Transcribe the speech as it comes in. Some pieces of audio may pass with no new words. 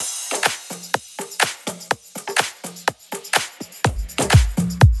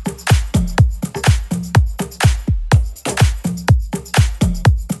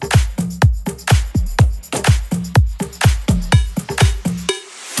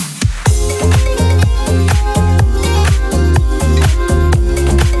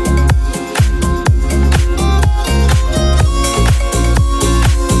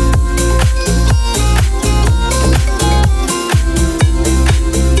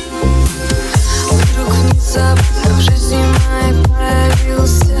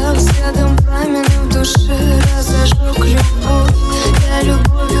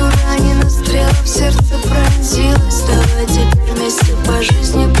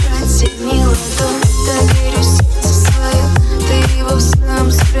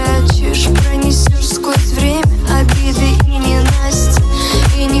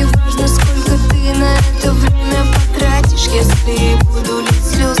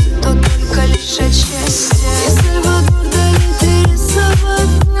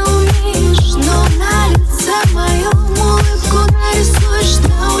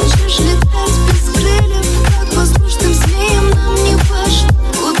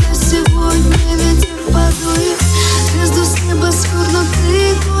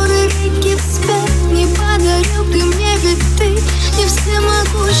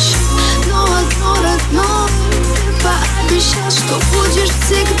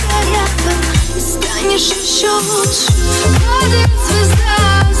всегда рядом и станешь еще лучше. Падает звезда,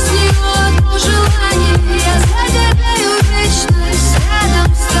 с нее одно желание. Я загадаю вечность рядом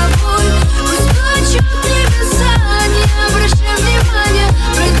с тобой. Пусть плачут небеса, не обращай внимания.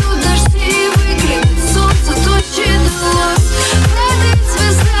 Пройдут дожди, выглянет солнце, тучи долой. Падает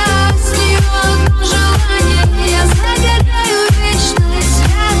звезда, с нее одно желание. Я загадаю вечность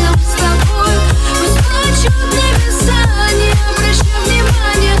рядом с тобой. Пусть плачут небеса, не обращай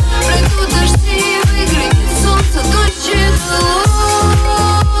внимания. Пройдут дожди, выглянет солнце, тучи долой.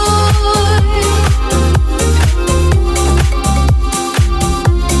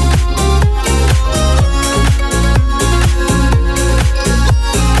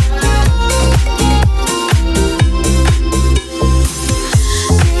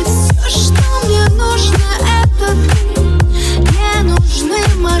 Ведь все, что мне нужно, это ты. Не нужны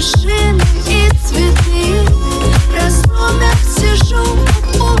машины и цветы. В раздумьях сижу у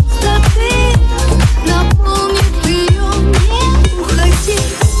пустоты. Наполнит ее, не уходи.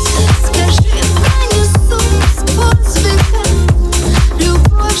 Скажи, пронесу сквозь века.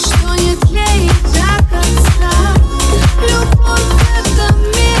 Любовь, что не тлеет до конца. Любовь в этом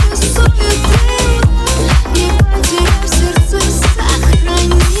мире суеты. Не потеряй в сердце,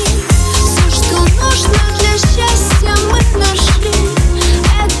 сохрани. Все, что нужно для счастья, мы нашли.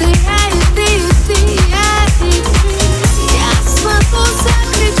 Это я и ты, и ты, я и ты. Я смогу,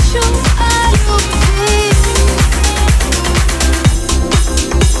 закричу о любви.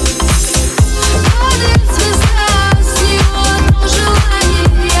 Падает звезда, с нее одно желание.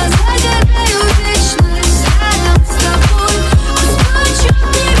 Я загадаю вечность рядом с тобой. Пусть плачут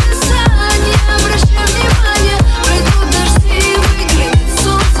небеса, не обращай внимания. Пройдут дожди, выглянет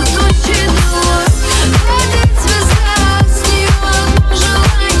солнце, тучи долой. Падает звезда, с нее одно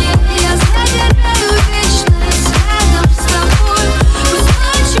желание. Я загадаю вечность рядом с тобой. Пусть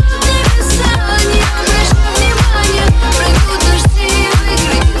плачут небеса, не обращай внимания. Пройдут дожди,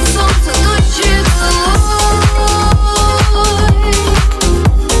 выглянет солнце, тучи долой.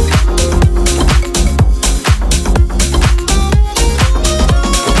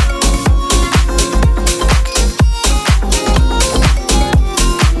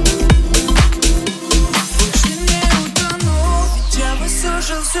 Больше не утону, ведь я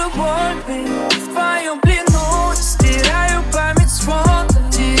высушил всю боль. В твоем плену стираю память с фото.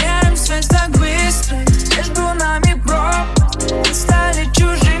 Теряем связь так быстро, между нами пропасть. Стали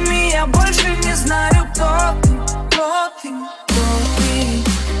чужими, я больше не знаю, кто ты, кто ты, кто ты,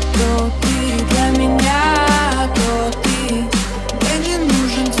 кто ты для меня, кто ты. Мне не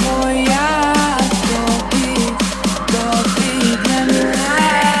нужен твой я, кто ты для меня.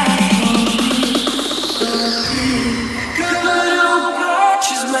 Говорю прочь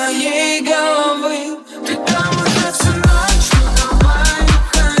из моей головы. Ты там уже всю ночь, ну давай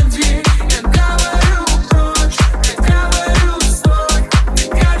уходи. Я говорю прочь, я говорю стой. Ты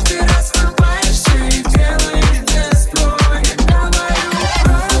каждый раз врубаешься и делаешь destroy. Я говорю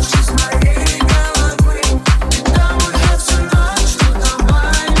прочь из моей головы. Ты там уже всю ночь, ну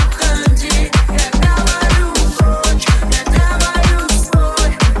давай уходи. Я говорю прочь, я говорю стой.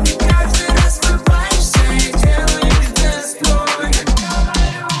 Ты каждый раз врубаешься и делаешь destroy.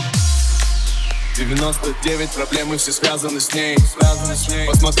 99 проблем и все связаны с ней.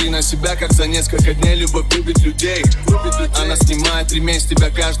 Посмотри на себя, как за несколько дней любовь любит людей. Она снимает ремень с тебя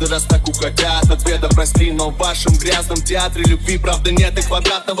каждый раз, так уходя от ответа. Прости, но в вашем грязном театре любви правда нет и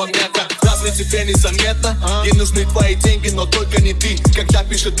квадратного метра. Разве тебе незаметно? Ей нужны твои деньги, но только не ты. Когда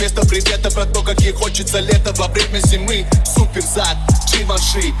пишет вместо привета про то, как ей хочется лето во время зимы. Суперзад,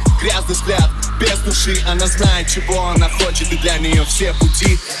 Givenchy, грязный взгляд, без души. Она знает, чего она хочет, и для нее все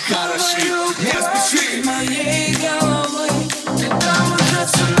пути хороши. Не спеши. Из моей головы. Ты там уже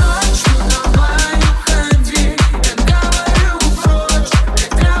всю ночь, ну давай уходи. Я говорю прочь, я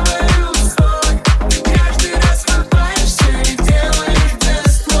говорю стой. Ты каждый раз врубаешься и делаешь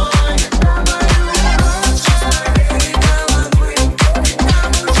destroy. Я говорю прочь из моей головы. Ты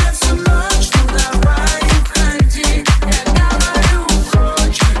там уже всю ночь, ну давай уходи. Я говорю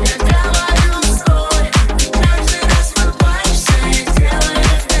прочь, я говорю стой. Ты каждый раз врубаешься и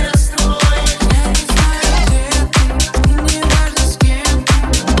делаешь destroy. Я не знаю, где ты, и не важно с кем.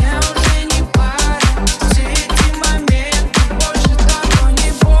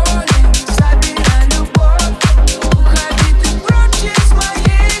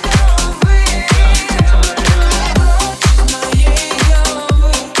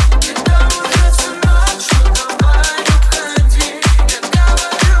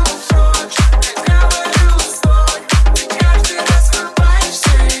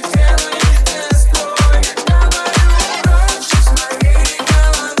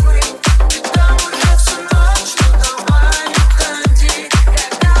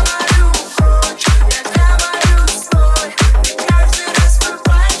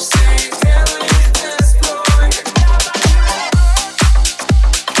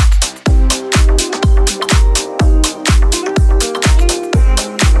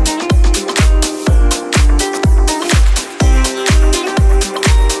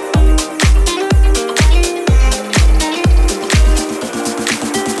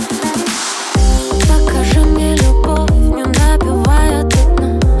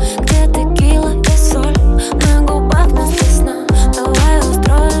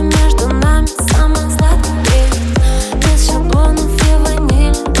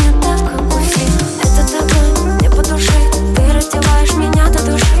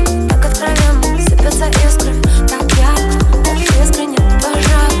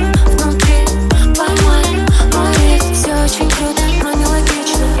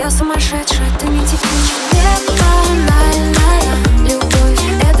 сумасшедшая, ты не техничка. Банальная любовь,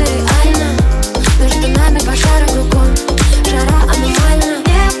 это реально. Между нами пожары кругом, жара аномальна.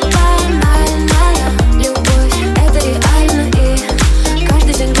 Банальная любовь, это реально. И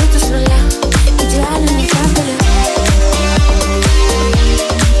каждый день будто с нуля. Идеально, не правда ли?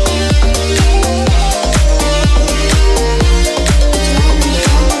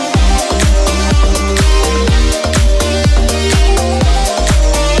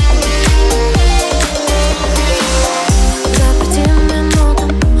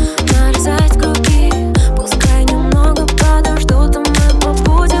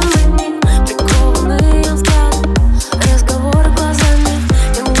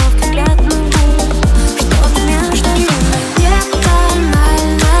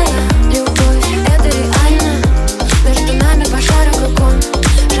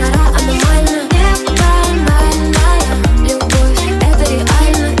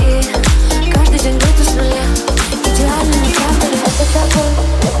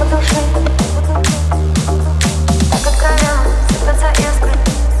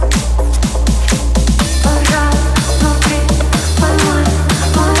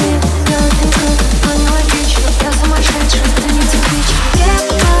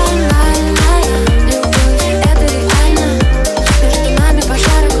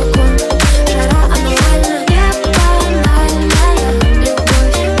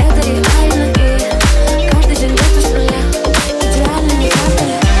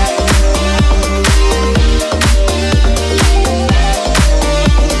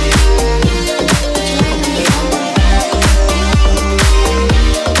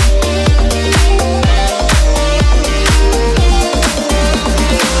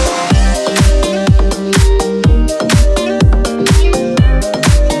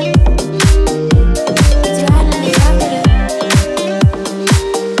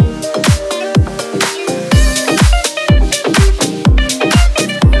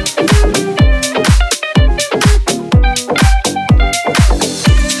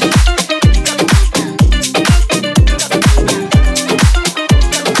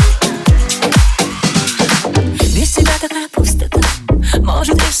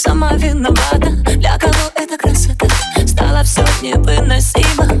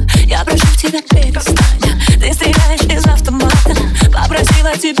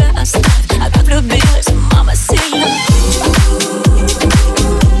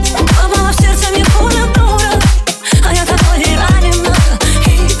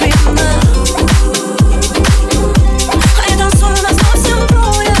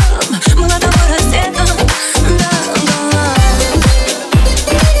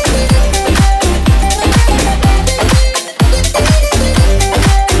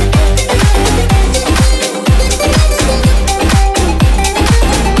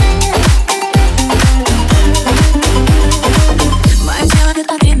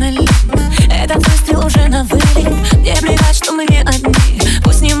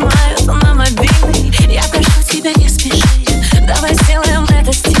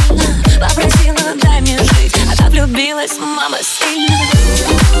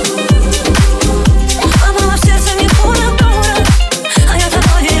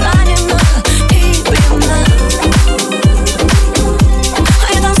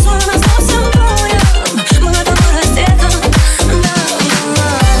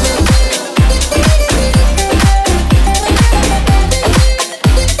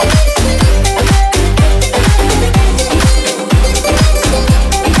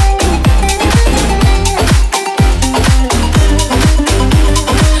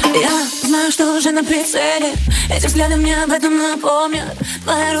 Эти взгляды мне об этом напомнят.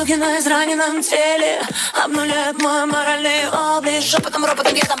 Твои руки на израненном теле обнуляют мой моральный облик. Шепотом,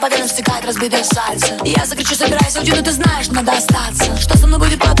 ропотом я там по венам стекает разбитое сальце. Я закричу, собирайся уйти, но ты знаешь, надо остаться. Что со мной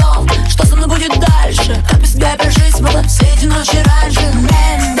будет потом, что со мной будет дальше? Как без тебя прожить смогла все эти ночи раньше?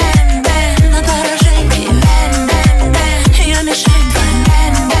 Бэн, бэн, бэн, на поражении. Бэн, бэн, бэн, я мишень твоя.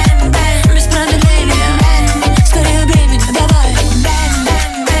 Бэн, бэн, бэн, без промедления. Бэн, скорее убей меня, давай. Бэн,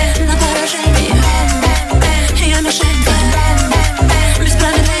 бэн, бэн, на поражении. Бэн, бэн, бэн, я мишень твоя. Бэн, бэн, бэн, без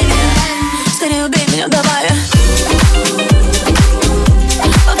промедления. Бэн, скорее убей меня, давай.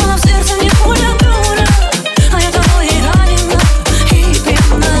 Попала в сердце не пуля дура, а я тобой и ранена, и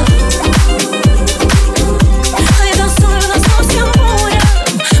пьяна. А я танцую на совсем буря,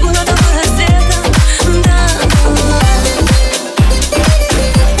 мы на тобой раздета, да.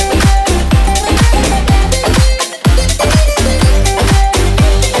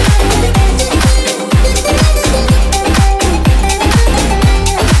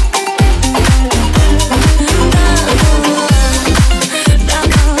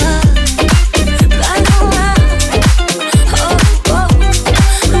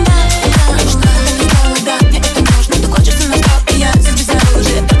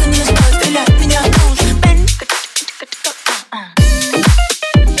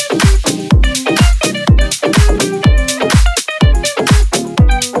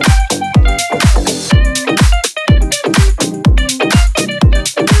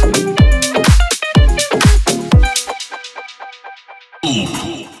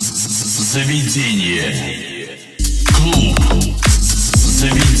 Заведение. Клуб.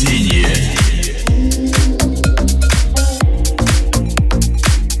 Заведение.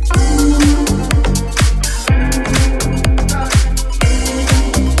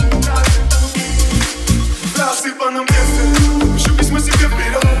 Засыпанном детстве пишу письмо себе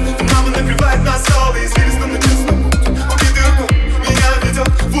вперед. Мама накрывает на стол и извилистым на честном путь. Убитый рукой меня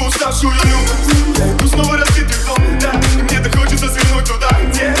ведет в уставшую юность. Я иду снова разбитый в дом, да, и мне так хочется свернуть туда,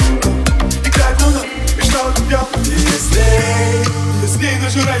 где играет луна, мечта убьет. И я с ней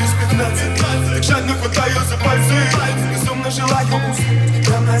нажираюсь 15. Так жадно хватаю за пальцы, безумно желаю уснуть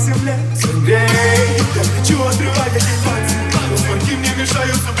прямо на земле. Согрей, я кричу, отрывая ей пальцы. Но звонки мне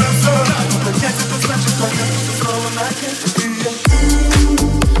мешают собраться. Поднять это значит понять, что снова начать.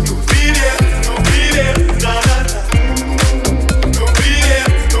 Ну привет, да-да-да. Ну привет,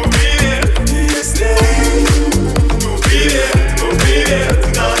 и я с ней. Ну привет,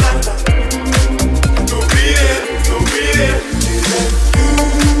 да-да-да. Ну привет,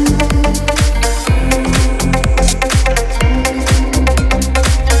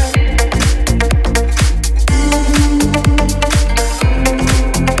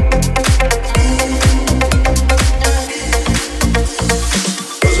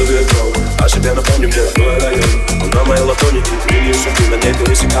 Я напомню мне твой район. Он на моей ладони, линии судьбы. На ней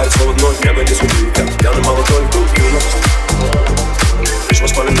пересекает слово дно, небо не суди. Я пьяный молодой был юность. Лишь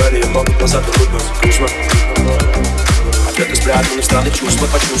воспоминания могут назад вернуть нас грустно. Ответы спрятаны, странные чувства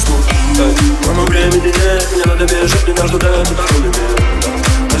почувствуй. Мама, времени нет, мне надо бежать, не надо ждать, это трудный мир.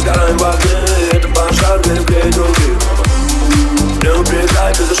 Мы сгораем в огне, это пожар, где греет других. Не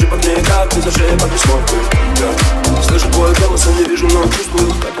упрекай, без ошибок никак, без ошибок не смог быть. Слышу твой голос, я не вижу, но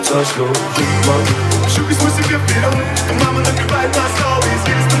чувствую, как он заснул. пишу письмо себе вперед. Мама накрывает на стол и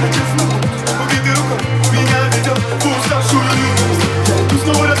извилистым на честном путь. Убитый рукой меня ведет в уставшую юность. Я иду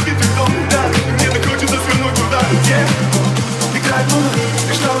снова разбитый в дом, да, и мне так хочется свернуть туда, где играет луна,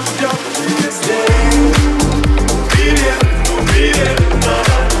 мечта убьет. И я с ней. Ну привет,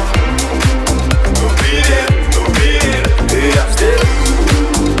 да-да. Ну привет, и я здесь.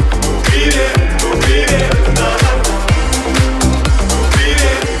 Ну привет, да-да. Ну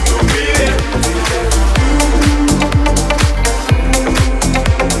привет.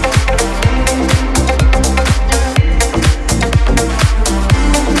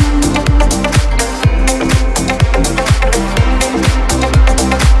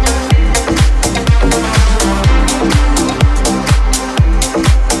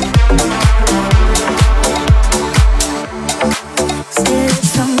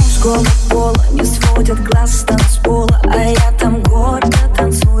 Стелится мужского пола, не сводит глаз с танцпола, а я там гордо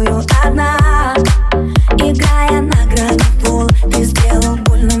танцую одна. Играя на грани пола, ты сделал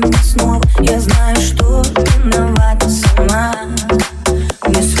больно мне снова. Я знаю, что виновата сама.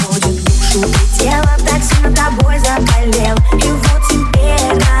 Не сводит душу и тело, так сильно тобой заболел. И вот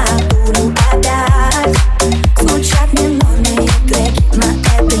температуру опять. Звучат минорные треки на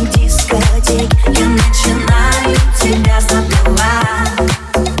этой дискотеке. Я начинаю тебя забывать.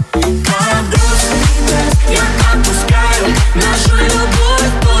 Как грустный тест, я отпускаю нашу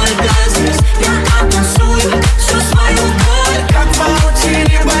любовь только здесь. Я оттанцую всю свою боль, как в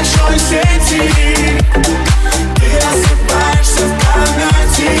паутине большой сети. Ты рассыпаешься в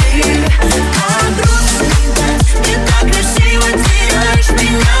памяти. Как грустный тест, ты так красиво теряешь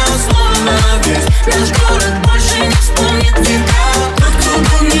меня, словно весь наш город больше не вспомнит тебя. Тот, кто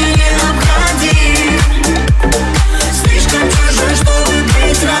был мне необходим, слишком чужой, чтобы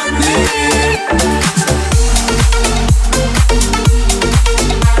быть родным.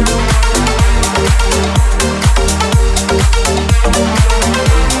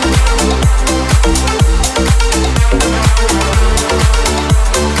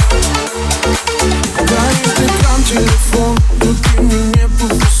 Горит экран, телефон, но ты мне не по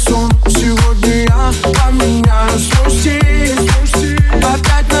фасону. Сегодня я поменяю свой стиль.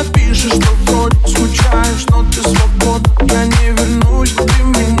 Опять напишешь, что вроде скучаешь, но ты свободна. Я не вернусь, ты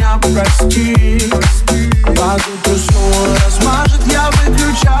меня прости. Под утро снова размажет, я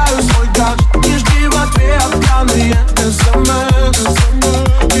выключаю свой гаджет. Не жди в ответ пьяные СМС.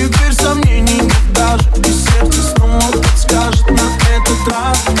 Теперь сомнений нет даже, и сердце снова подскажет. На этот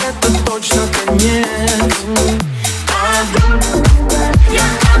раз это точно конец. Я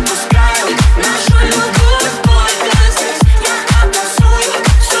отпускаю нашу любовь только здесь. Я оттанцую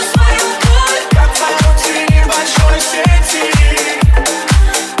всю свою боль, как в паутине большой сети.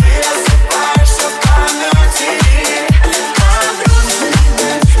 Ты рассыпаешься в памяти. Как грустный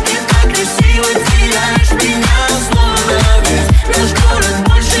тест, ты так красиво теряешь меня, словно весь наш город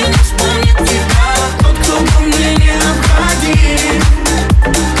больше не вспомнит тебя. Тот, кто был мне необходим,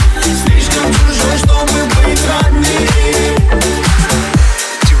 слишком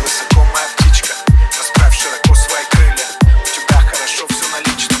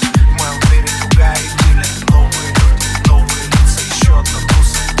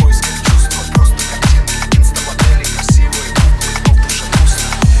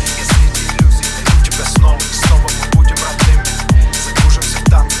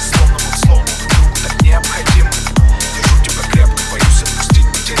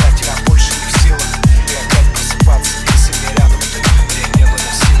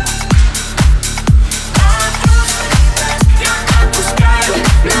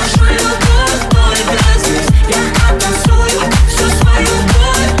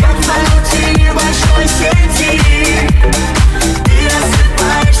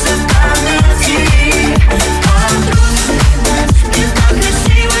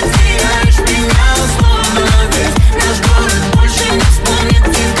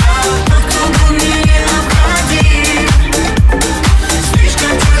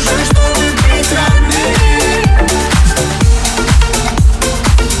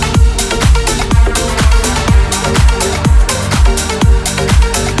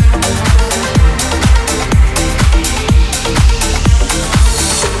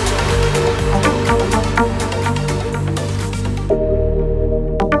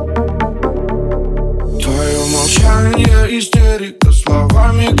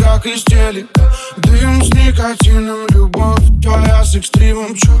как из телека. Дым с никотином, любовь твоя с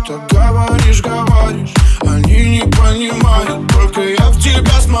экстримом. Что-то говоришь, они не понимают. Только я в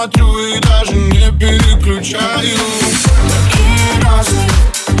тебя смотрю и даже не переключаю.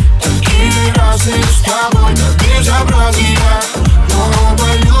 Такие разные с тобой, до безобразия. Но оба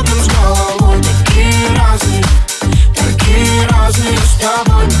любим с головой. Такие разные с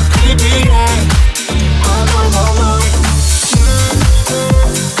тобой, накрытые одной волной.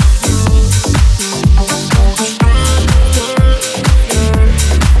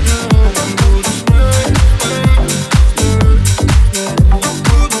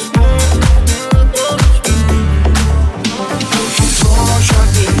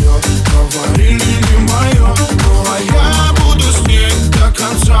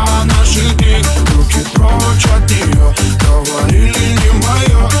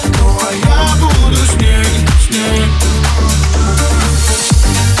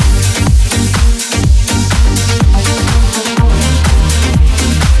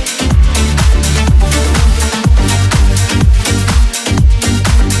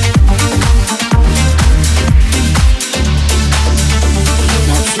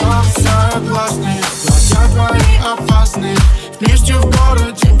 Вместе в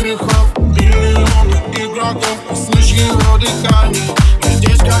городе грехов, миллионы игроков. Слышь его дыхание, мы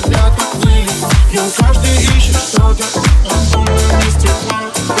здесь когда-то были. Но каждый ищет что-то, а он вместе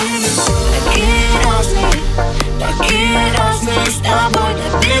были. Такие разные с тобой, до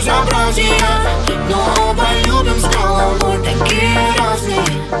безобразия. Но оба любим с головой.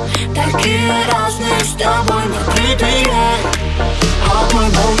 Такие разные с тобой, накрытые одной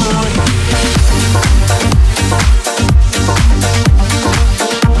волной.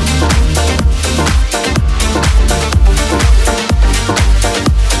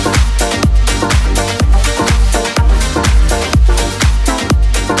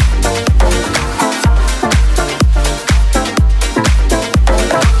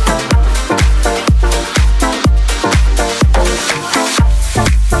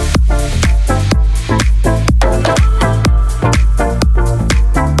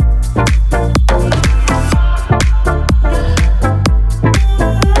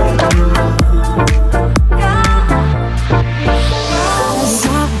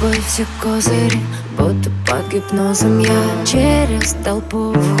 Все козыри, будто под гипнозом я через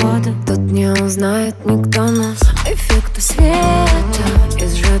толпу входа. Тут не узнает никто нас. Эффекты света и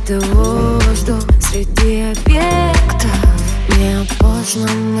сжатый воздух среди объектов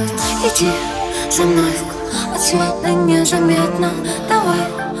неопознанных. Иди за мной, отсюда незаметно. Давай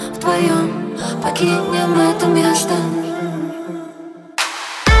вдвоем покинем это место.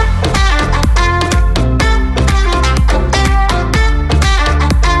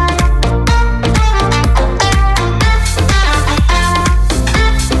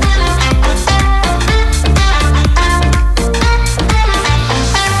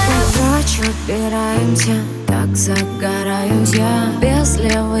 Так загораюсь я без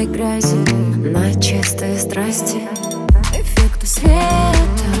левой грязи на чистой страсти. Эффекты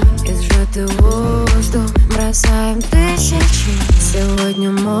света и сжатый воздух бросаем тысячи.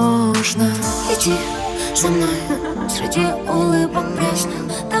 Сегодня можно. Иди за мной, среди улыбок пресно.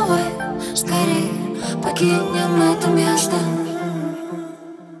 Давай скорее покинем это место.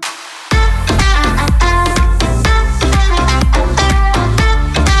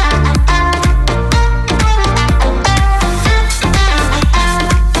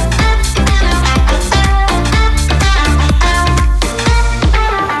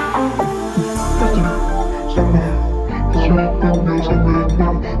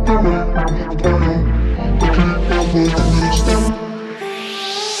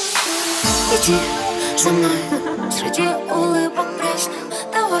 Иди за мной, среди улыбок пресно.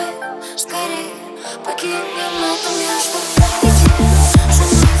 Давай скорее покинем это место. Иди за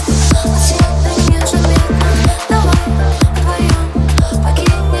мной, отсюда незаметно. Давай вдвоем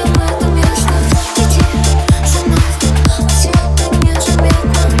покинем это место. Иди за мной, отсюда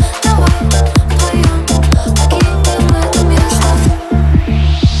незаметно. Давай вдвоем покинем это место.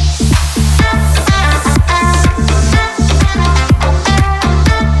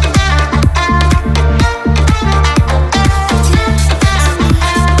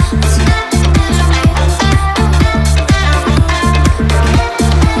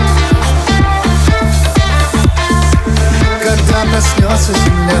 Проснется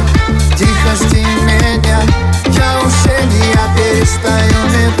земля, тихо жди меня. Я уже не перестаю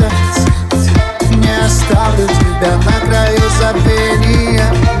метать. Не оставлю тебя на краю забвения.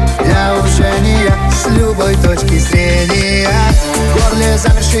 Я уже не я с любой точки зрения. В горле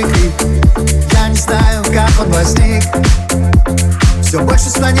замерший крик, я не знаю, как он возник. Все больше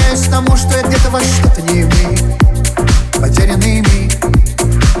склоняюсь к тому, что я где-то во что-то не имею. Потерянный миг.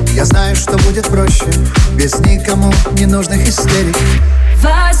 Я знаю, что будет проще без никому ненужных истерик.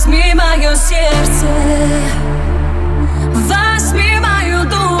 Возьми мое сердце, возьми мою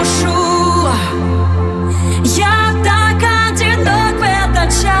душу. Я так одинок в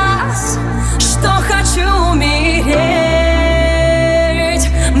этот час, что хочу умереть.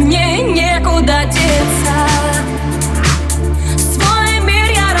 Мне некуда деться. Свой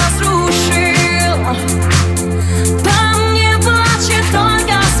мир я разрушил. По мне плачет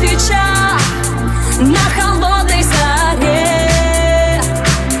только свеча на холодной заре.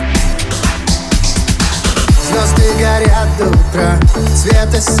 Звезды горят до утра,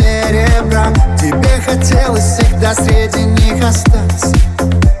 цвета серебра. Тебе хотелось всегда среди них остаться,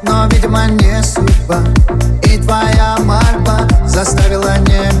 но, видимо, не судьба. И твоя мольба заставила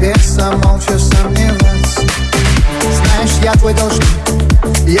небеса молча сомневаться. Знаешь, я твой должник,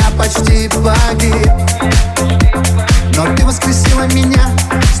 я почти погиб, но ты воскресила меня,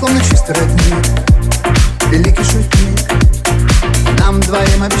 словно чистый родник. Великий шутник нам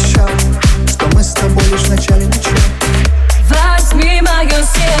двоим обещал, что мы с тобой лишь в начале начала. Возьми мое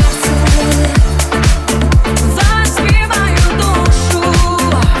сердце, возьми мою душу.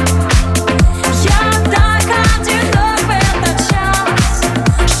 Я так одинок в этот час,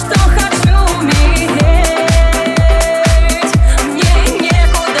 что хочу умереть. Мне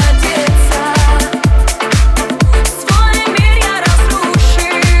некуда деться. Свой мир я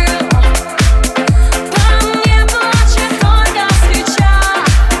разрушил. По мне плачет только свеча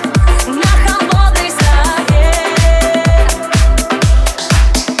на холодной заре.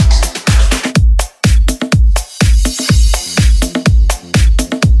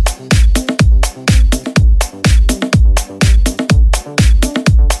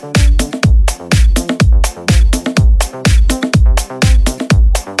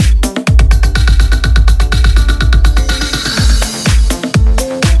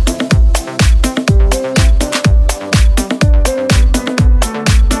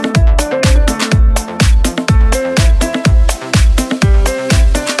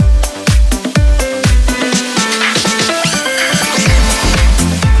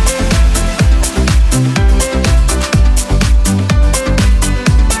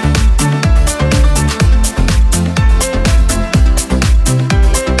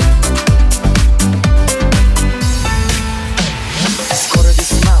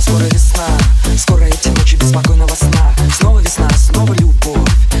 Скоро весна, скоро эти ночи беспокойного сна. Снова весна, снова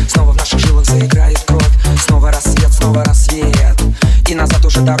любовь, снова в наших жилах заиграет кровь. Снова рассвет, и назад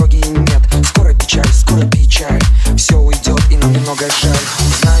уже дороги нет. Скоро печаль, все уйдет и нам немного жаль.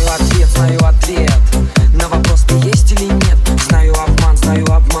 Знаю ответ на вопрос, ты есть или нет. Знаю обман,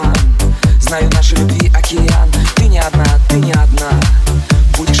 знаю нашей любви океан. Ты не одна,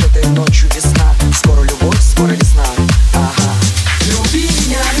 будешь этой ночью весна. Скоро любовь, скоро весна. Ага. Люби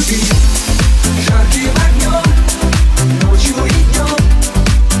меня, люби, жарким огнем, ночью и днем,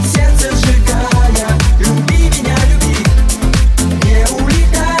 сердце сжигая. Люби меня, люби, не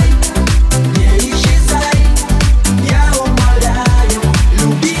улетай, не исчезай, я умоляю.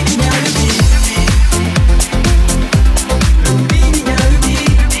 Люби меня, люби, люби меня, люби,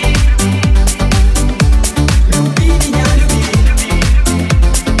 люби меня, люби,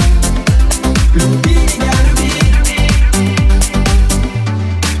 люби меня, люби.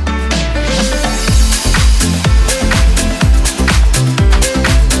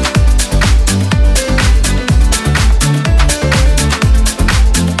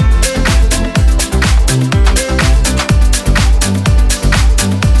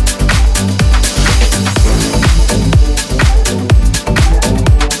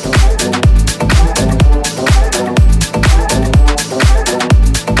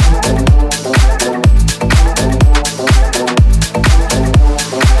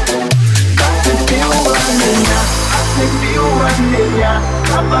 Ослепила меня,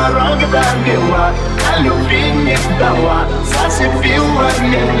 на порог довела, а любви не дала. Зацепила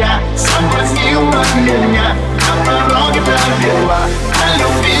меня, соблазнила меня, на порог довела, а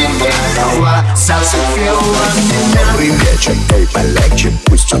любви не дала. Зацепила меня. Добрый вечер, эй, полегче,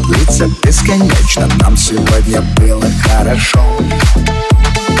 пусть он длится бесконечно. Нам сегодня было хорошо.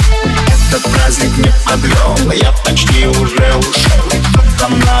 Этот праздник не подвел, я почти уже ушел, и кто-то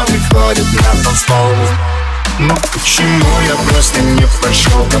выходит на танцпол. Но почему я просто не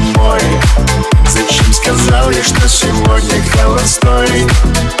пошел домой? Зачем сказал я, что сегодня холостой?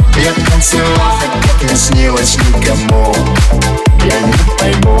 Я танцевал, как не снилось никому. Я не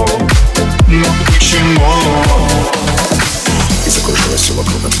пойму, но почему? И закружилось все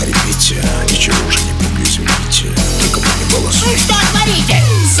вокруг на репите. Ничего уже не помню, извините. Только помню голос. Вы что,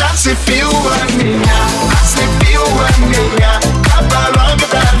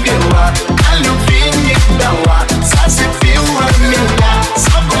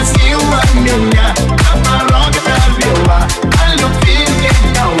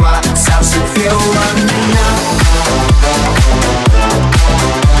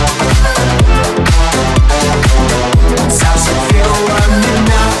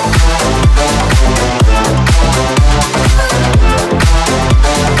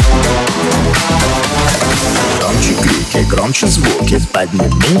 громче звуки,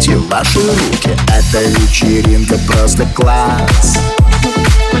 поднимите ваши руки. Эта вечеринка просто класс.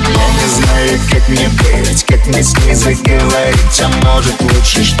 Я не знаю, как мне быть, как мне с ней заговорить, а может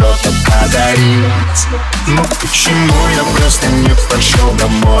лучше что-то подарить. Ну почему я просто не пошел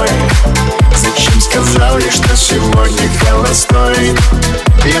домой? Зачем сказал ей, что сегодня холостой?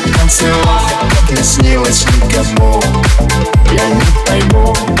 Я танцевал, как не снилось никому. Я не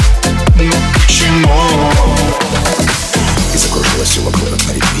пойму, ну почему? И закружилась вокруг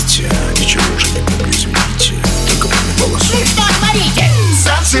на репите. Ничего уже не помню, извините. Только помню голос.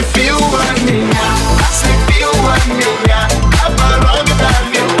 Зацепила меня, ослепила меня, на пороге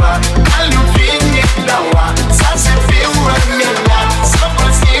довела, а любви не дала. Зацепила меня,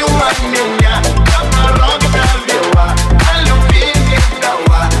 соблазнила меня, на пороге довела, а любви не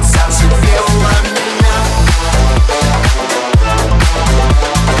дала. Зацепила меня.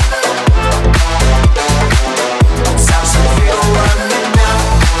 Зацепила меня.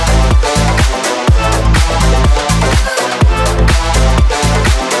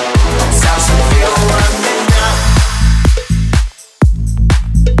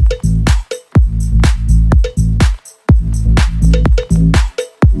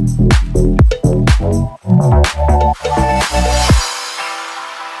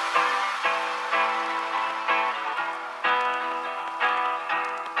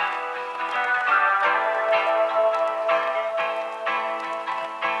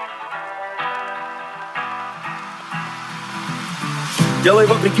 Делай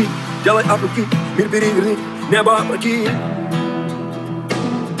вопреки, делай от руки, мир переверни, небо опрокинь.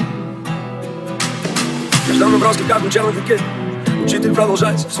 Каждый наброски, как в началом веке, учитель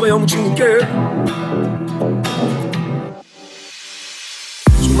продолжать в своем ученике.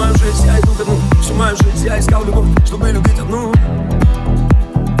 Всю мою жизнь я иду ко дну, всю мою жизнь я искал любовь, чтобы любить одну.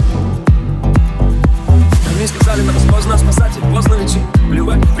 Они сказали нам, поздно спасать и поздно лечить.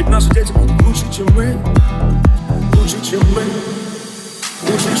 Плевать, ведь наши дети будут лучше, чем мы. Лучше, чем мы.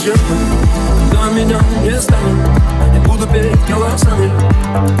 Лучше, чем мы. Когда меня не станет, я буду петь голосами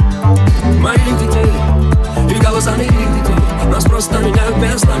моих детей и голосами их детей. Нас просто меняют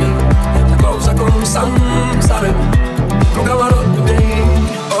местами. Таков закон сам старый. Круговорот людей.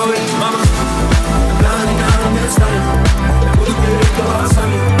 Ой, мама, когда меня не станет, я буду петь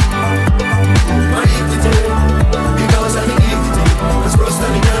голосами моих детей и голосами их детей. Нас просто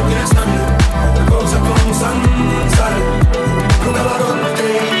меняют местами. Таков закон сам старый. Круговорот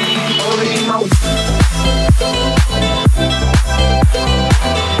людей. Ой, мама.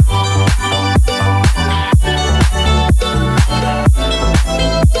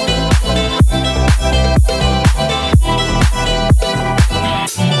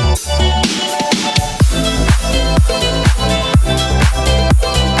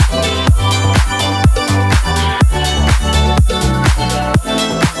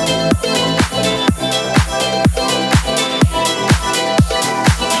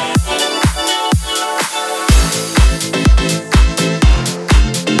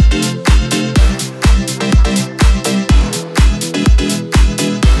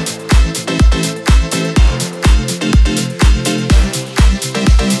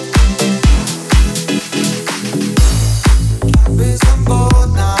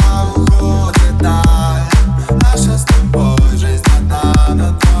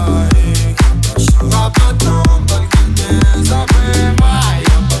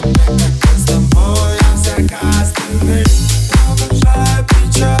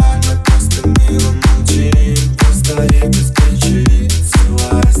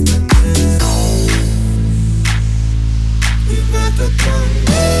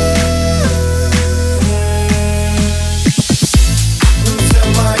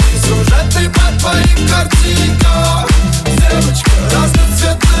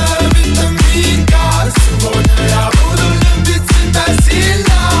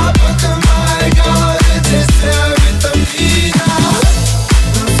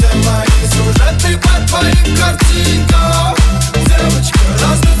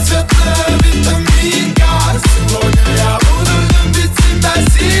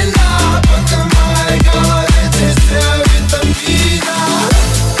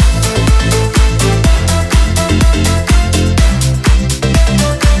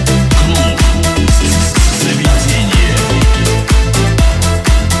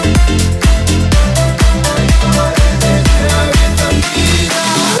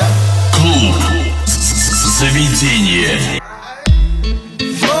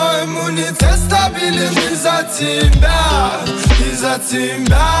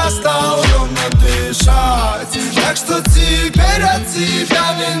 Тебя стал ровно дышать. Так что теперь от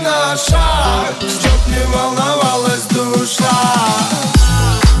тебя не на шаг, чтоб не волновалась душа. ушла.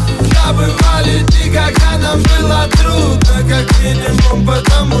 Бывали дни, когда нам было трудно, как минимум,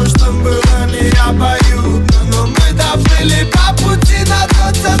 потому что было необоюдно. Но мы доплыли по пути, на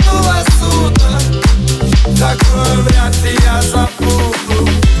то тянуло судно. Такое вряд ли я забуду.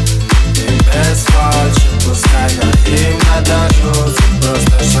 И без фальши, пускай наивно дождутся.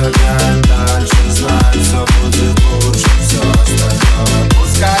 Просто шагаем дальше, знаем, все будет лучше. Все остальное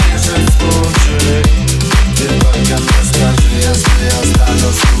пускай решит случай. Ты только мне скажи, если я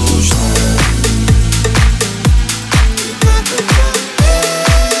стану скучным.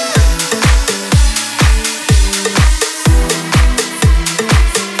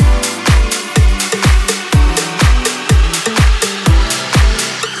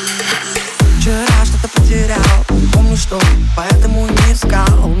 Вчера что-то потерял, не помню что, поэтому не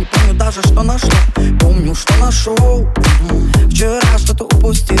искал. Не помню даже, что нашел, помню, что нашел. Вчера что-то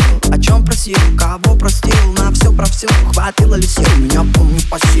упустил, о чем просил, кого простил. На все про все, хватило ли сил, меня, помню,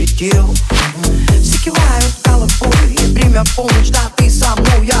 посетил. Все кивают головой, время полночь, да ты со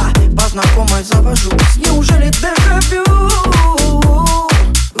мной. Я по знакомой завожусь, неужели дежавю?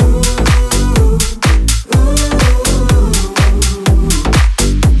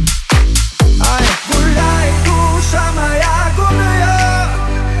 Гуляй, душа моя гуляя,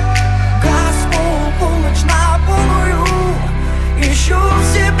 Господь, полночь на полную. Ищу в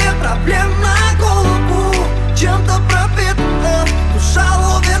себе проблем на голову, чем-то пропитана, душа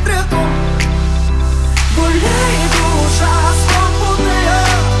ловит ритм. Гуляй, душа свободная,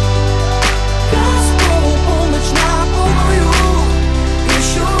 Господь, полночь на полную.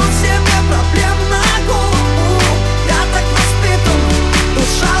 Ищу в себе проблем на голову, я так воспитан,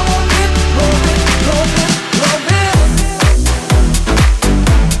 душа ловит, ловит, ловит, ловит.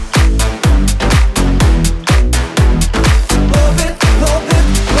 Ловит, ловит,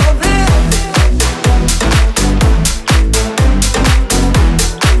 ловит.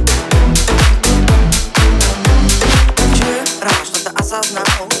 Вчера что-то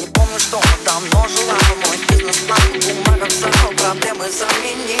осознал, не помню что, давно желал. Мой бизнес-план, бумага взял, проблемы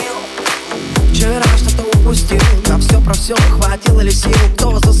заменил. Вчера что-то упустил, на все про все, хватило ли сил.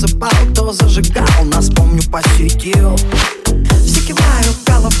 Кто засыпал, кто зажигал, нас, помню, посетил. Все кивают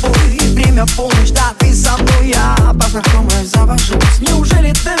головой, время полночь, да ты со мной. Я по знакомой завожусь,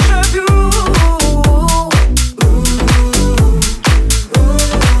 неужели дежавю?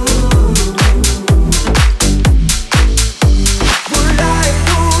 Гуляй,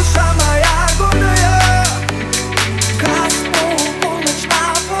 душа моя гуляя, Господь, полночь на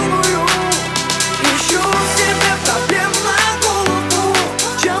полную. Ищу в себе проблем на голову,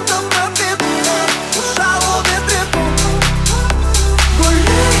 чем-то пропитана, душа ловит ритм.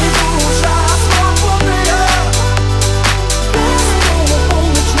 Гуляй, душа свободная, Господь,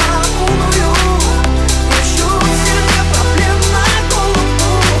 полночь на полную. Ищу в себе проблем на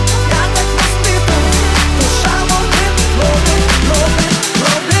голову, я так воспитан, душа ловит, ловит, ловит,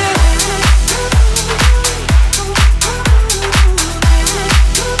 ловит.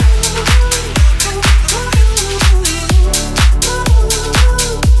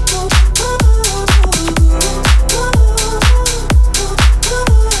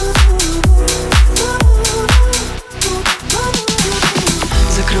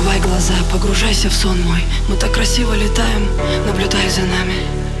 Закрывай глаза, погружайся в сон мой. Мы так красиво летаем, наблюдай за нами,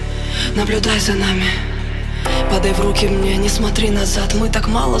 наблюдай за нами. Подай в руки мне, не смотри назад. Мы так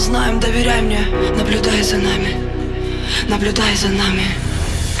мало знаем, доверяй мне. Наблюдай за нами, наблюдай за нами.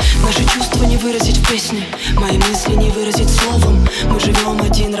 Наши чувства не выразить в песне, мои мысли не выразить словом. Мы живем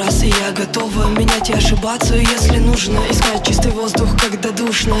один раз, и я готова менять и ошибаться, если нужно. Искать чистый воздух, когда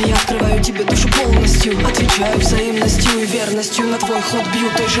душно. Я открываю тебе душу полностью, отвечаю взаимностью и верностью. На твой ход бью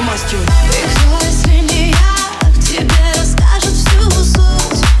той же мастью. И кто, если не я, тебе расскажет всю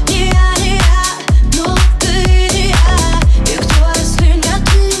суть? Не я, не я, но ты не я. И кто, если не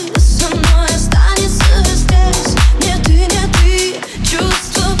ты, со мной останется здесь? Не ты, не ты,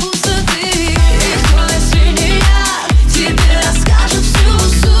 чувство пустоты. И кто, если не я, тебе расскажет всю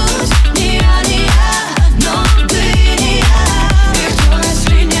суть? Не я, не я, но ты не я. И кто,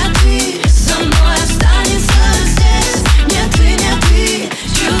 если не ты, со мной останется здесь? Не ты, не ты,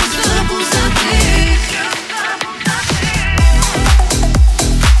 чувство пустоты.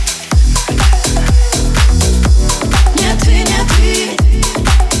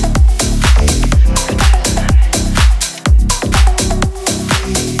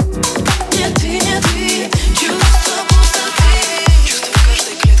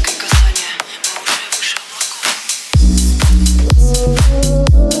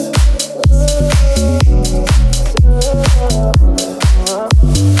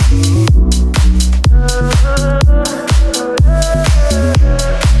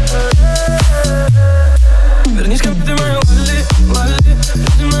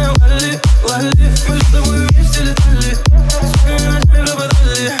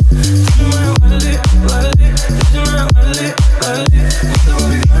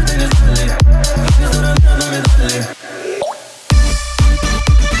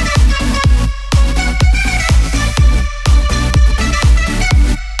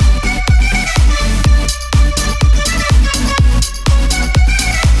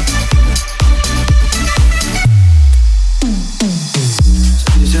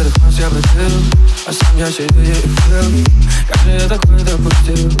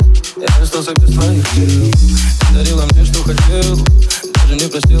 остался без твоих сил. Ты дарила мне, что хотел, даже не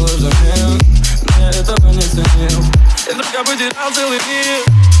просила взамен, но я этого не ценил. Я только потерял целый мир.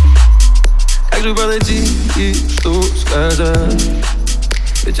 Как же подойти и что сказать?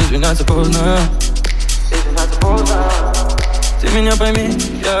 Ведь извиняться поздно. Ты меня пойми,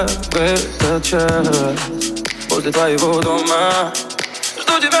 я в этот час возле твоего дома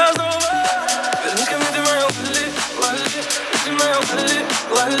жду тебя снова. Вернись ко мне, ты моя Лали, ты моя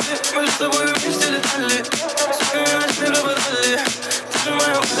Лали. Мы же с тобой вместе летали, сука, меня не работали. Ты же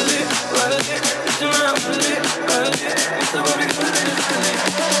моя Лали, ты моя Лали. Мы с тобой вместе летали,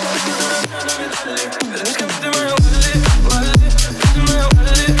 вернись ко мне, ты моя Лали, ты моя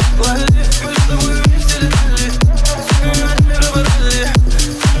Лали. Мы же с тобой вместе летали, сука, меня не работали. Ты же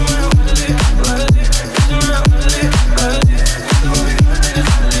моя Лали, ты моя Лали. Мы с тобой вместе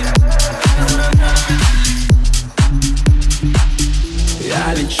летали.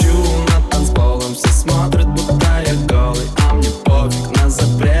 Я лечу над танцполом, все смотрят, будто я голый, а мне пофиг на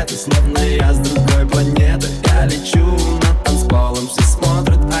запреты, словно я с другой планеты. Я лечу над танцполом, все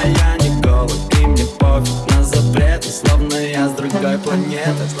смотрят, а я не голый, и мне пофиг на запреты, словно я с другой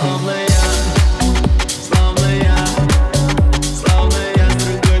планеты. Словно я с другой планеты. Словно я с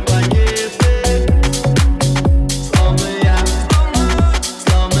другой планеты.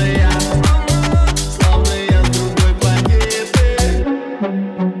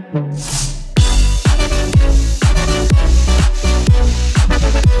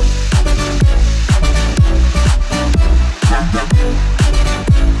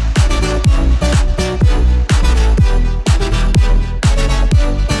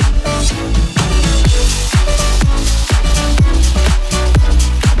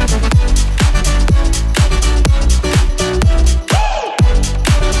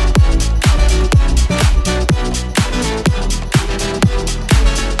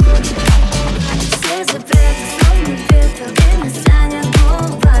 Все запреты, словно ветер, время станет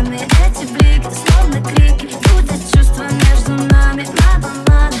губами. Эти блики, словно крики, будут чувства между нами. На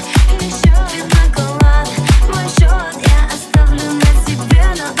бананы и еще пинаколад. Мой счет я оставлю на тебе,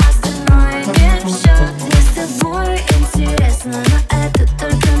 но остальное не в счет. Мне с тобой интересно, но это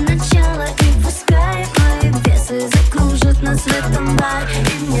только начало. И пускай мои бесы закружат нас в этом баре. И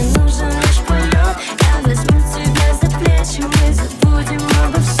мне нужен лишь полет. Я возьму тебя за плечи, мы забудем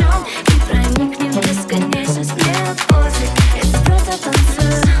обо всем и проникнем в бесконечность. Мне пофиг, я просто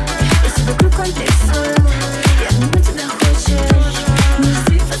танцую, я себя вокруг комплексую. Я думаю, тебя хочешь, не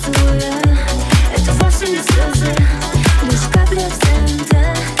жди поцелуя. Это вовсе не слезы, лишь капли абсента.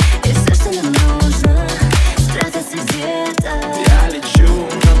 И все, что нам нужно, спрятаться где-то. Я лечу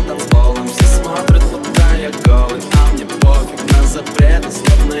над танцполом, все смотрят, будто я голый, а мне пофиг на запреты,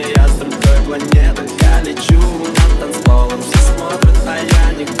 словно я с другой планеты. Я лечу над танцполом, все смотрят, а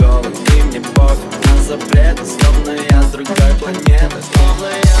я не голый, и мне пофиг на запреты, словно я с другой планеты. Словно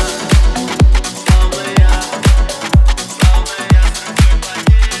я с другой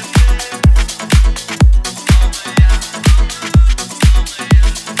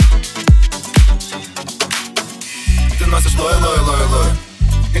Ты носишь лой,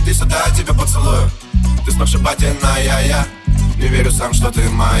 иди сюда, я тебя поцелую. Ты сногсшибательная, я не верю сам, что ты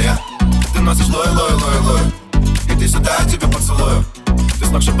моя. Ты носишь лой, иди сюда, я тебя поцелую. Ты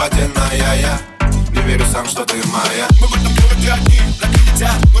сногсшибательная, я не верю сам, что ты моя. Мы в этом городе одни, огни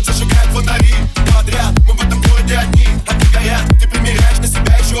летят, ночь зажигает фонари подряд. Мы в этом городе одни, огни горят. Ты примеряешь на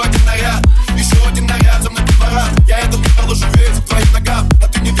себя еще один наряд. Еще один наряд, за мной по дворам. Я этот мир положу весь к твоим ногам. А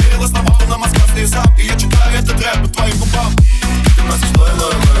ты не верила словам, но на Москва слезам. И я читаю этот рэп по твоим губам. Ты носишь лой,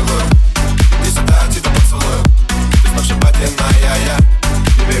 иди сюда, я тебя поцелую. Ты сногсшибательная, я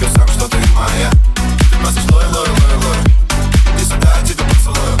не верю сам, что ты моя. Ты носишь лой, иди сюда, я тебя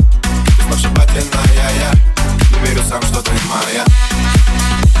поцелую. Ты сногсшибательная, я не верю сам, что ты моя.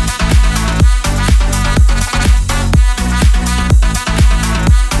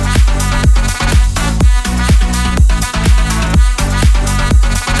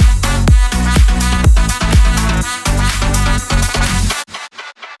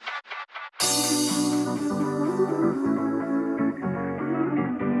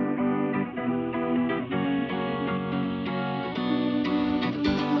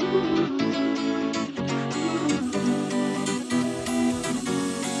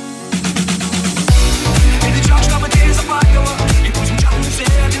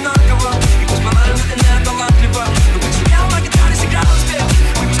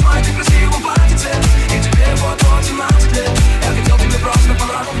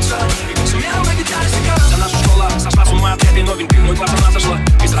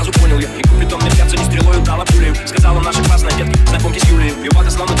 Сказала наша классная детка, знакомьтесь Юлия. И вот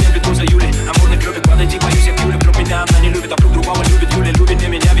я словно день бегу за Юлей.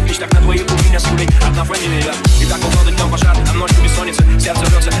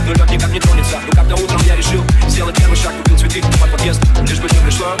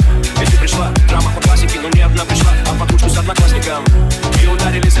 снегом, и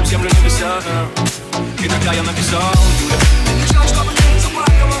ударились об землю небеса. И тогда я написал: Юля, ты не ждал, чтобы ты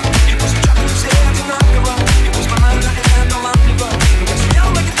заплакала, и пусть звучат все одинаково, и пусть банально и талантливо. Но я сидел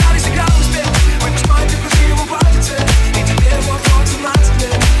на гитаре, сыграл и спел выпускной ты красивом платьице, и теперь вот 17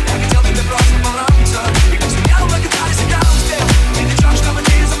 лет. Я хотел тебе просто понравиться, и как сидел на гитаре, сыграл и спел. Ты не ждал, чтобы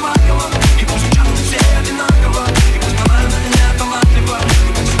ты заплакала, и пусть звучат все одинаково, и пусть банально и талантливо.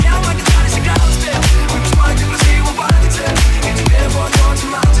 И как сидел на гитаре, сыграл и спел выпускной ты красивом платьице, и теперь вот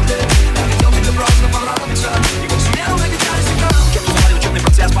 17 лет. Я хотел тебе просто понравиться, и как сидел на гитаре, сыграл. Чем-то завалил учебный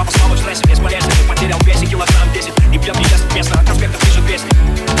процесс, папа снова в стрессе, бесполезный. Ты потерял весе, килограмм 10, и пьет неясно вместо от конспектов пишет песни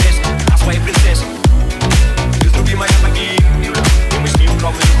о своей принцессе. Без любви моя погиб, Юля, и мы с ним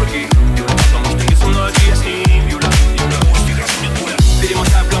кровные враги, Юля, потому что не со мной, а я с ним, Юля, пусть их разбудит пуля.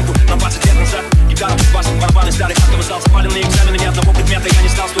 Перемотаю пленку на 20 лет назад. Гитара, бас, барабаны, старый актовый зал. Заваленные экзамены, ни одного предмета я не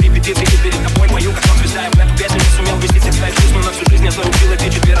стал. 100 репетиций и перед тобой пою, как рок-звезда. Я в эту песню не сумел вместить всех своих чувств, но на всю жизнь я заучил эти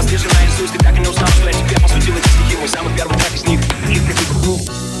четыре различия наизусть. Ты так и не узнал, что я тебе посвятил эти стихи. Мой самый первый трек из них.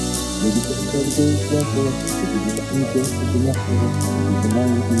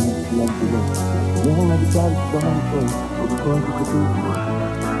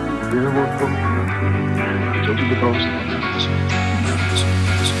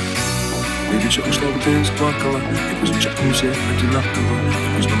 Baby, чего, чтобы ты заплакала, и пусть звучат не все одинаково,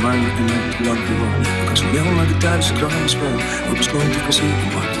 и пусть банально и не талантливо. Но как сумел на гитаре, сыграл и спел выпускной ты красивый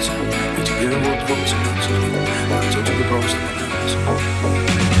платьице, и теперь вот 17 лет. Я хотел тебе просто понравиться.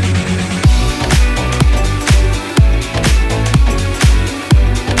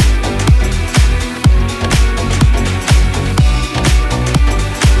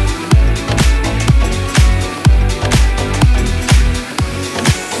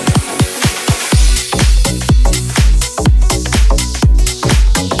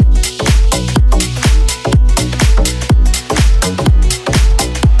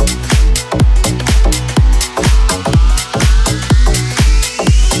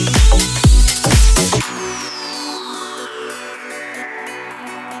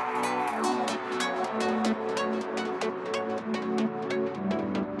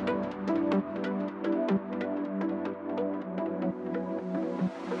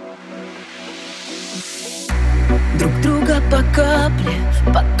 Друг друга по капле,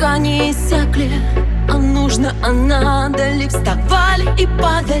 пока не иссякли. А нужно, а надо ли? Вставали и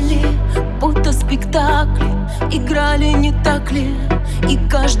падали, будто спектакли играли, не так ли? И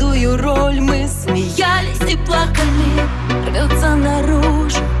каждую роль мы смеялись и плакали. Рвется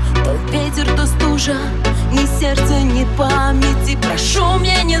наружу то ветер, то стужа. Ни сердца, ни памяти. Прошу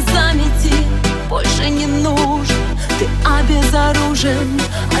меня, не замети, больше не нужен. Ты обезоружен,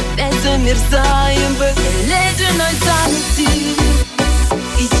 опять замерзаем в этой ледяной замети.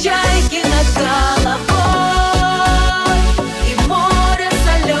 И чайки над головой, и море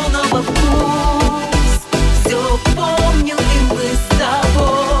соленого вкус. Все помнил, и мы с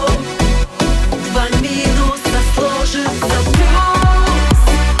тобой. 2 минуса сложится в плюс.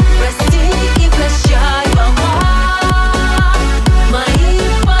 Прости и прощай, волна. Мои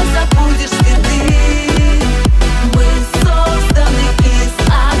позабудешь следы. Мы созданы из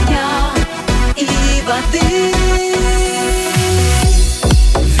огня и воды.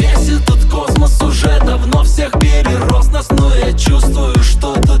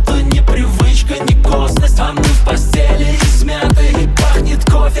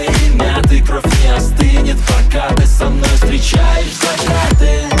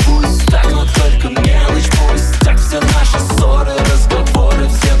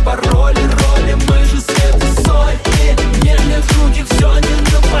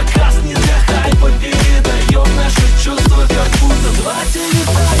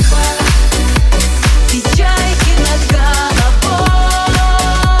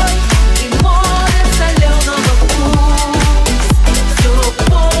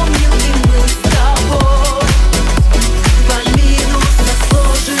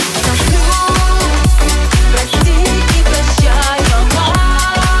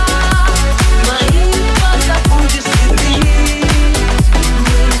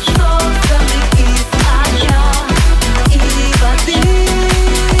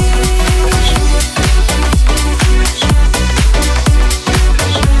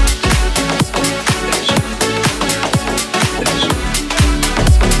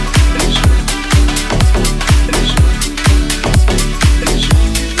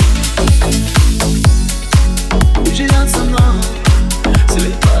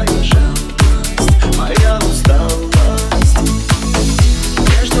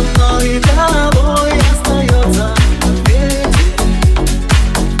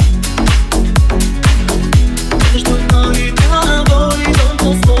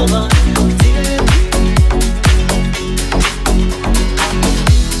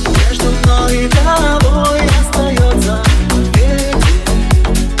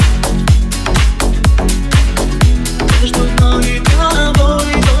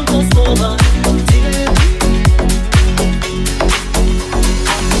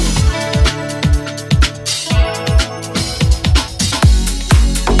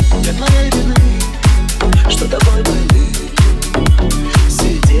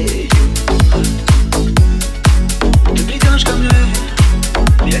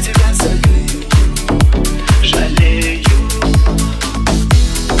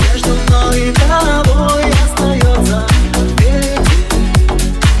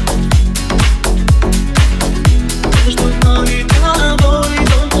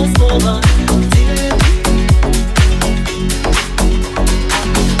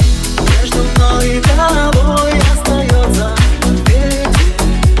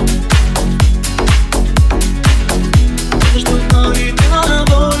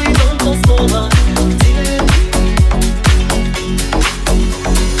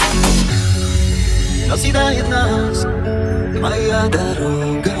 покидает нас. Моя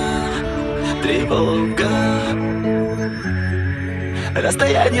дорога, тревога.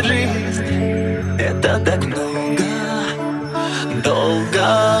 Расстояние жизни, это так много,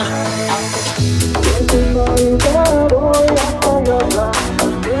 долго. Между мной и тобой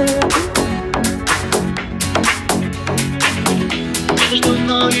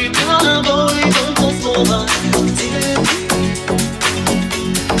только слово «где ты?».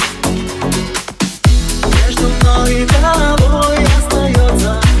 Между мной и тобой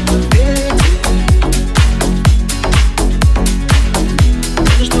остается ветер.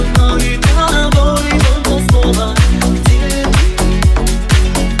 Между мной и тобой только слово «где ты?».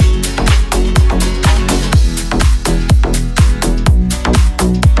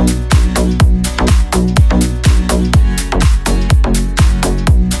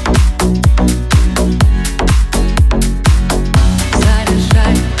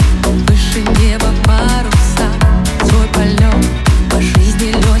 Заряжай выше неба паруса, свой полет по жизни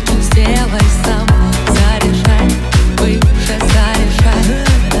легким сделай сам. Заряжай выше, заряжай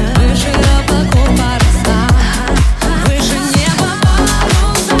выше облаков паруса, выше неба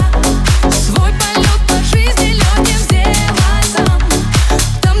паруса, свой полет по жизни легким сделай сам.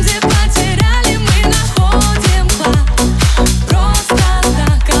 Там, где потеряли, мы находим клад. Просто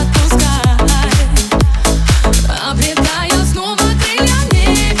так отпускай, обретая снова крылья не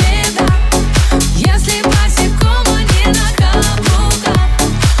беда. Если босиком, а не на каблуках,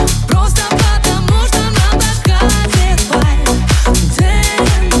 просто потому что нам так кайфовать. Day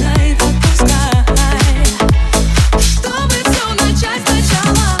and night отпускай, чтобы все начать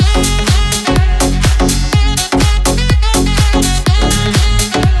сначала.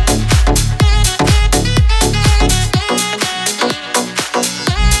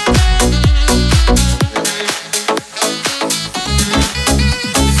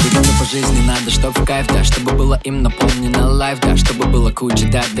 Двигаться по жизни надо, чтоб в кайф, да, чтобы было им наполнено лайф, да, чтобы было куча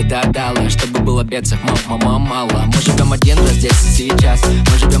да, чтобы было бедцах мало. Мы живем один раз здесь и сейчас,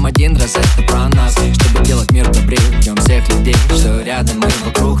 мы живем один раз, это про нас. Чтобы делать мир добрее, ждем всех людей, что рядом и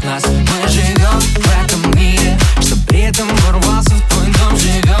вокруг нас. Мы живем в этом мире, чтоб ритм ворвался в твой дом.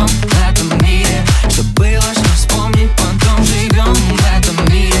 Живем в этом мире, чтоб было что вспомнить потом. Живем в этом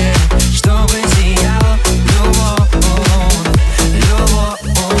мире, чтобы сияла любовь.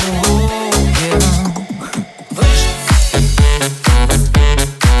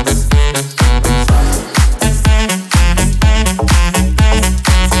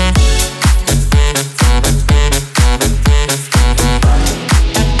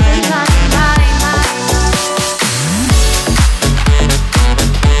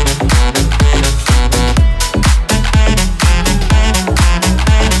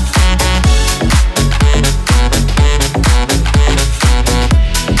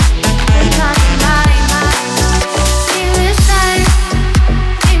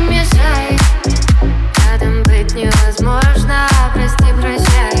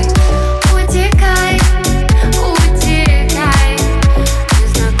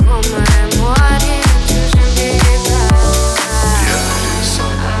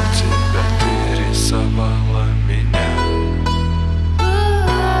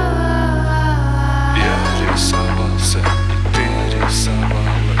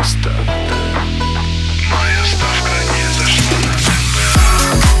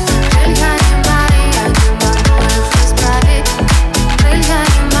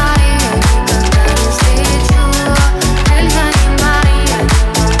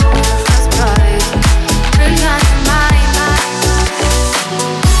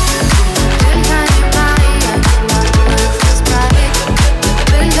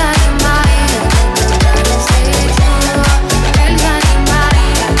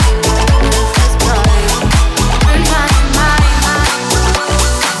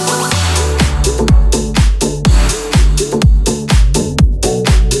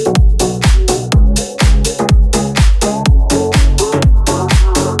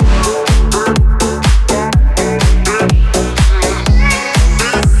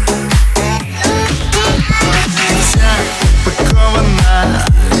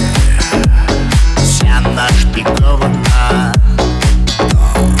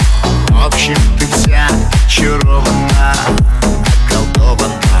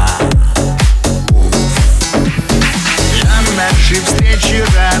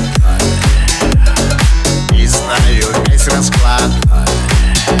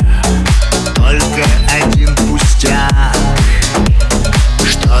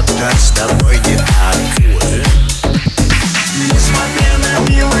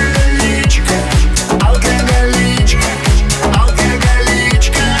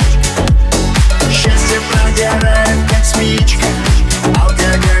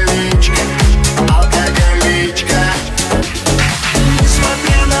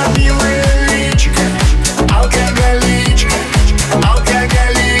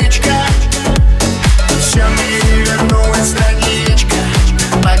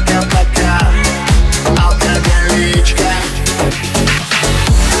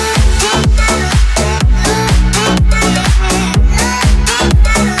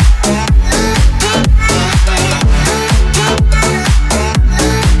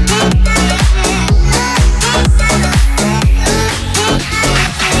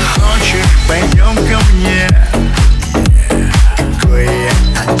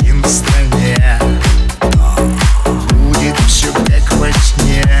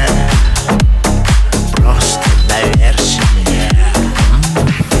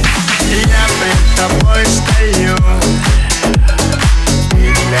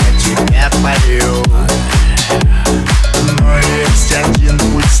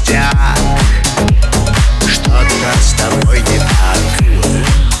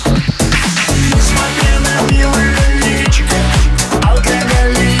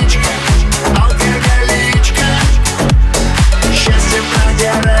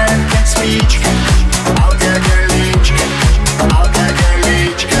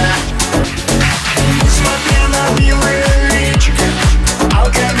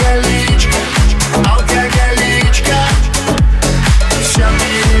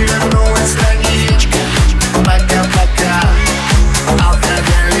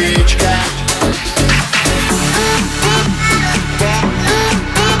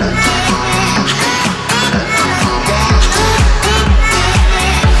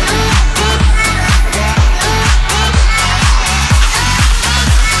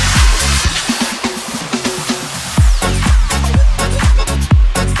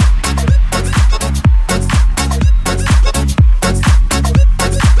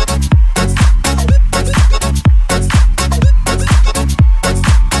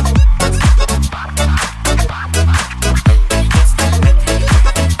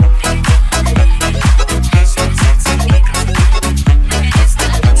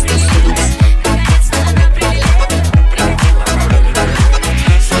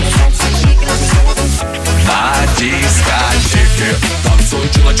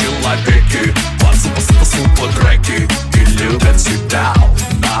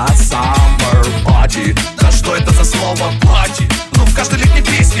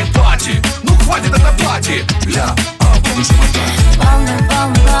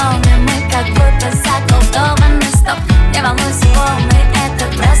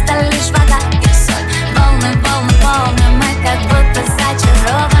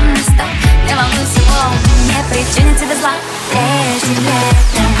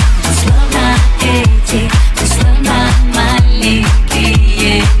 летом, словно эти, мы словно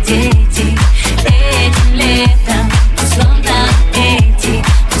маленькие дети. Этим летом, словно эти,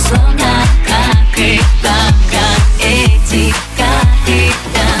 мы словно как и там, как эти, как и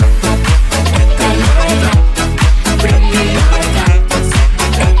там. Это лето, прилето,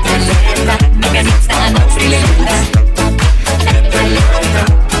 это лето, наконец-то оно прилето. Это лето,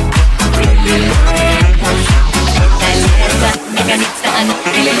 прилето, это лето, наконец-то оно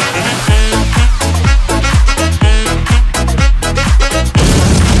прилето.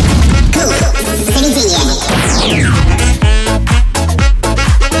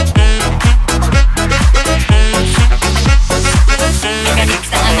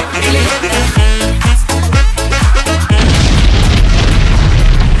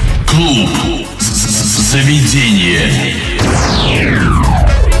 Клуб заведение.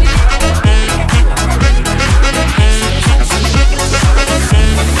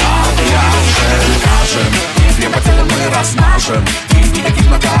 И по телу мы размажем. И никаких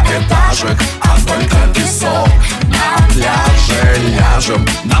многоэтажек, а только песок. На пляже ляжем,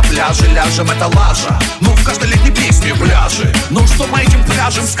 на пляже ляжем, это лажа. Ну в каждой летней песне пляжи. Ну что мы этим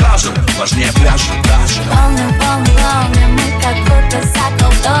пляжем скажем? Важнее пляжа даже. Волны, волны, волны, мы как будто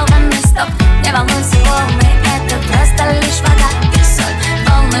заколдованы. Стоп, не волнуйся, волны, это просто лишь вода и соль.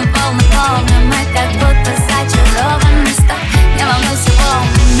 Волны, волны, волны, мы как будто зачарованы. Стоп, не волнуйся,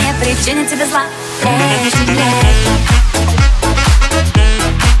 волны, не причинят тебе зла. Этим летом.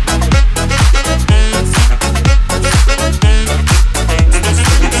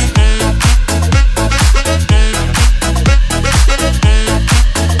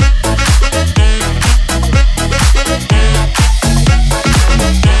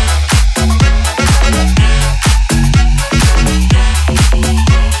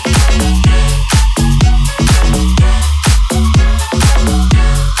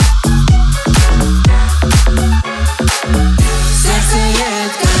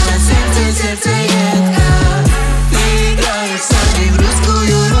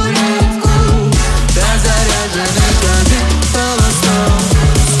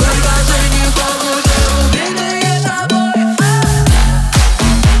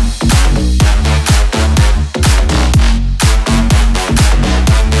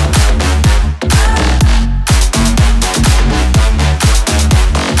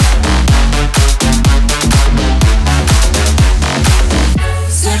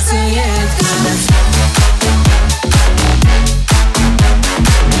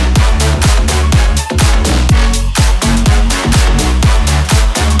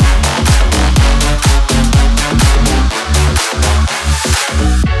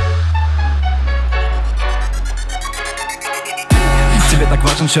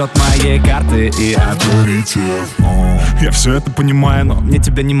 Счет моей карты и аперитив. Я все это понимаю, но мне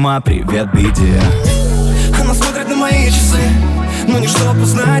тебя нема. Привет, Биди. Она смотрит на мои часы, но не чтобы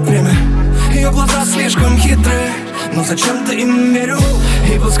узнать время. Ее глаза слишком хитрые, но зачем-то им верю.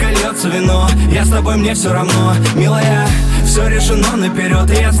 И пускай льется вино, я с тобой, мне все равно. Милая, все решено наперед,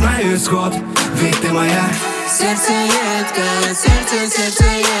 и я знаю исход, ведь ты моя. Сердце едко, сердце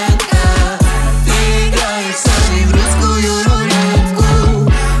едко. Ты играешь со мной в русскую рулетку.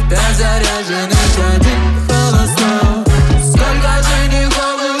 Пять заряженных, один холостой. Сколько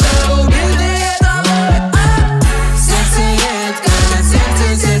женихов уже убили тобой. Сердце едко,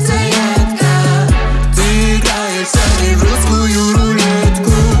 сердце едко. Ты играешь со мной в русскую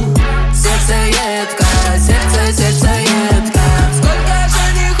рулетку. Сердце едко, сердце едко. Сколько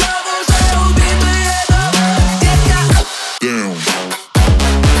женихов уже убили тобой. Детка.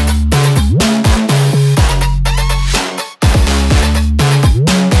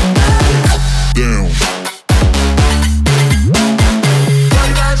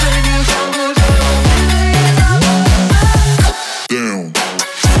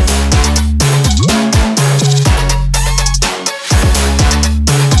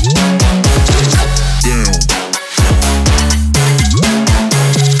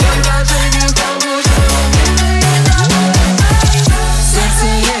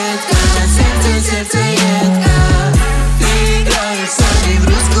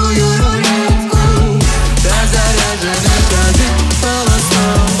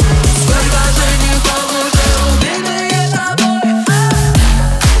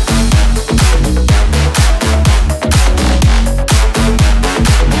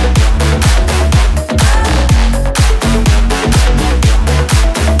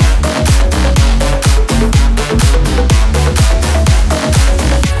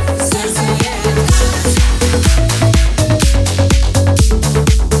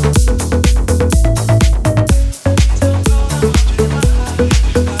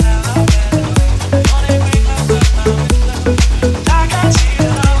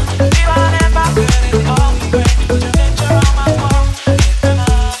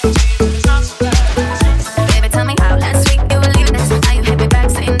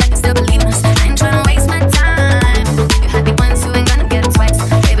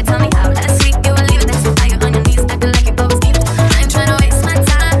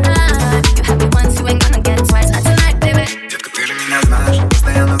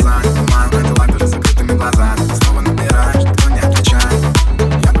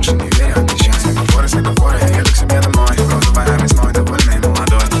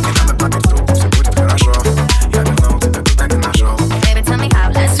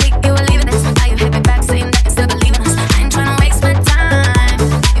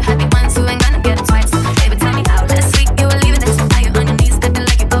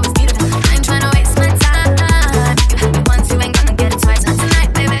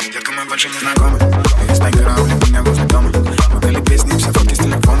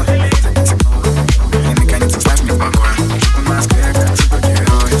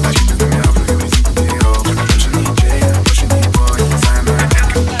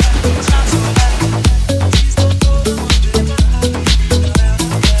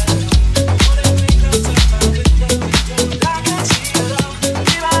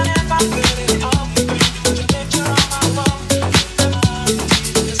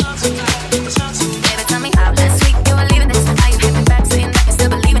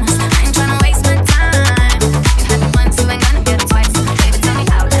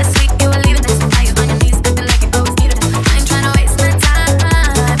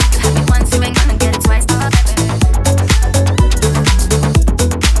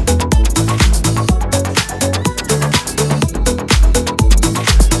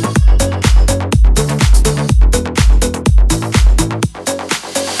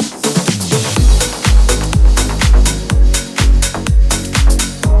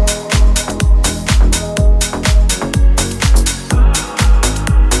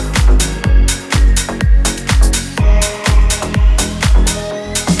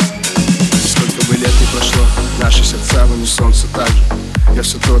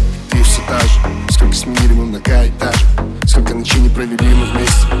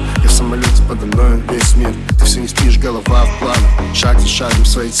 шагом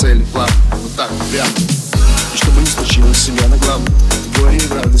своей цели плавно, вот так вот прямо. И чтобы не случилось, себя на главном. В горе и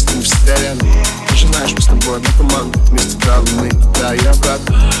в радости мы всегда рядом. Ты же знаешь, мы с тобой одна команда. Вместе правильно и туда и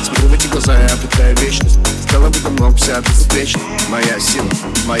обратно. Смотрю в эти глаза, я обретаю вечность. Стала бы давно вся безупречна. Моя сила,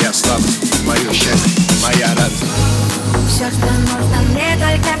 моя слабость, мое счастье, моя радость. Все, что нужно мне,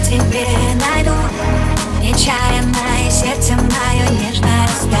 только в тебе найду. Нечаянно и сердце мое нежно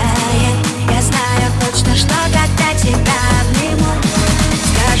растает. Я знаю точно, что когда тебя обниму,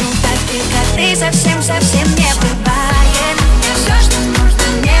 скажу так тихо, ты совсем-совсем не бывает. Все, что нужно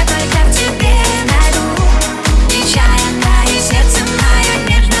мне, только в тебе найду. Нечаянно и сердце мое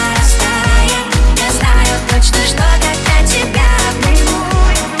нежно растает. Я знаю точно, что когда тебя обниму,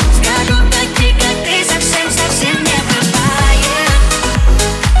 скажу так тихо, ты совсем-совсем не бывает.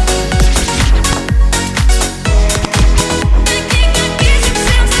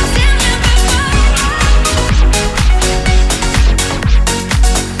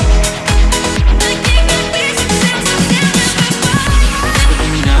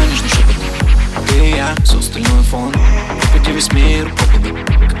 Все остальное фон. Пропади весь мир, пропади.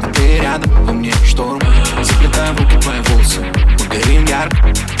 Когда ты рядом, во мне шторм. Заплетаю в руки твои волосы. Мы горим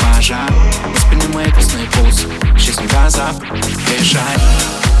ярко, пожар. Воспринимай красные полосы. Исчезнем до завтра, решай.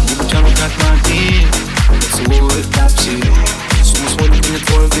 Губы тянут как магнит. Поцелуй тапси. С ума сводит мне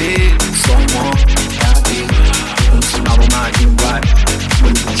твой вид. Слоумо, ради. Сигнал волна, один вайб. Мы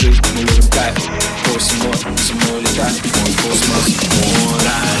любим жизнь, мы любим кайф. Твой со мной летать, мой космос.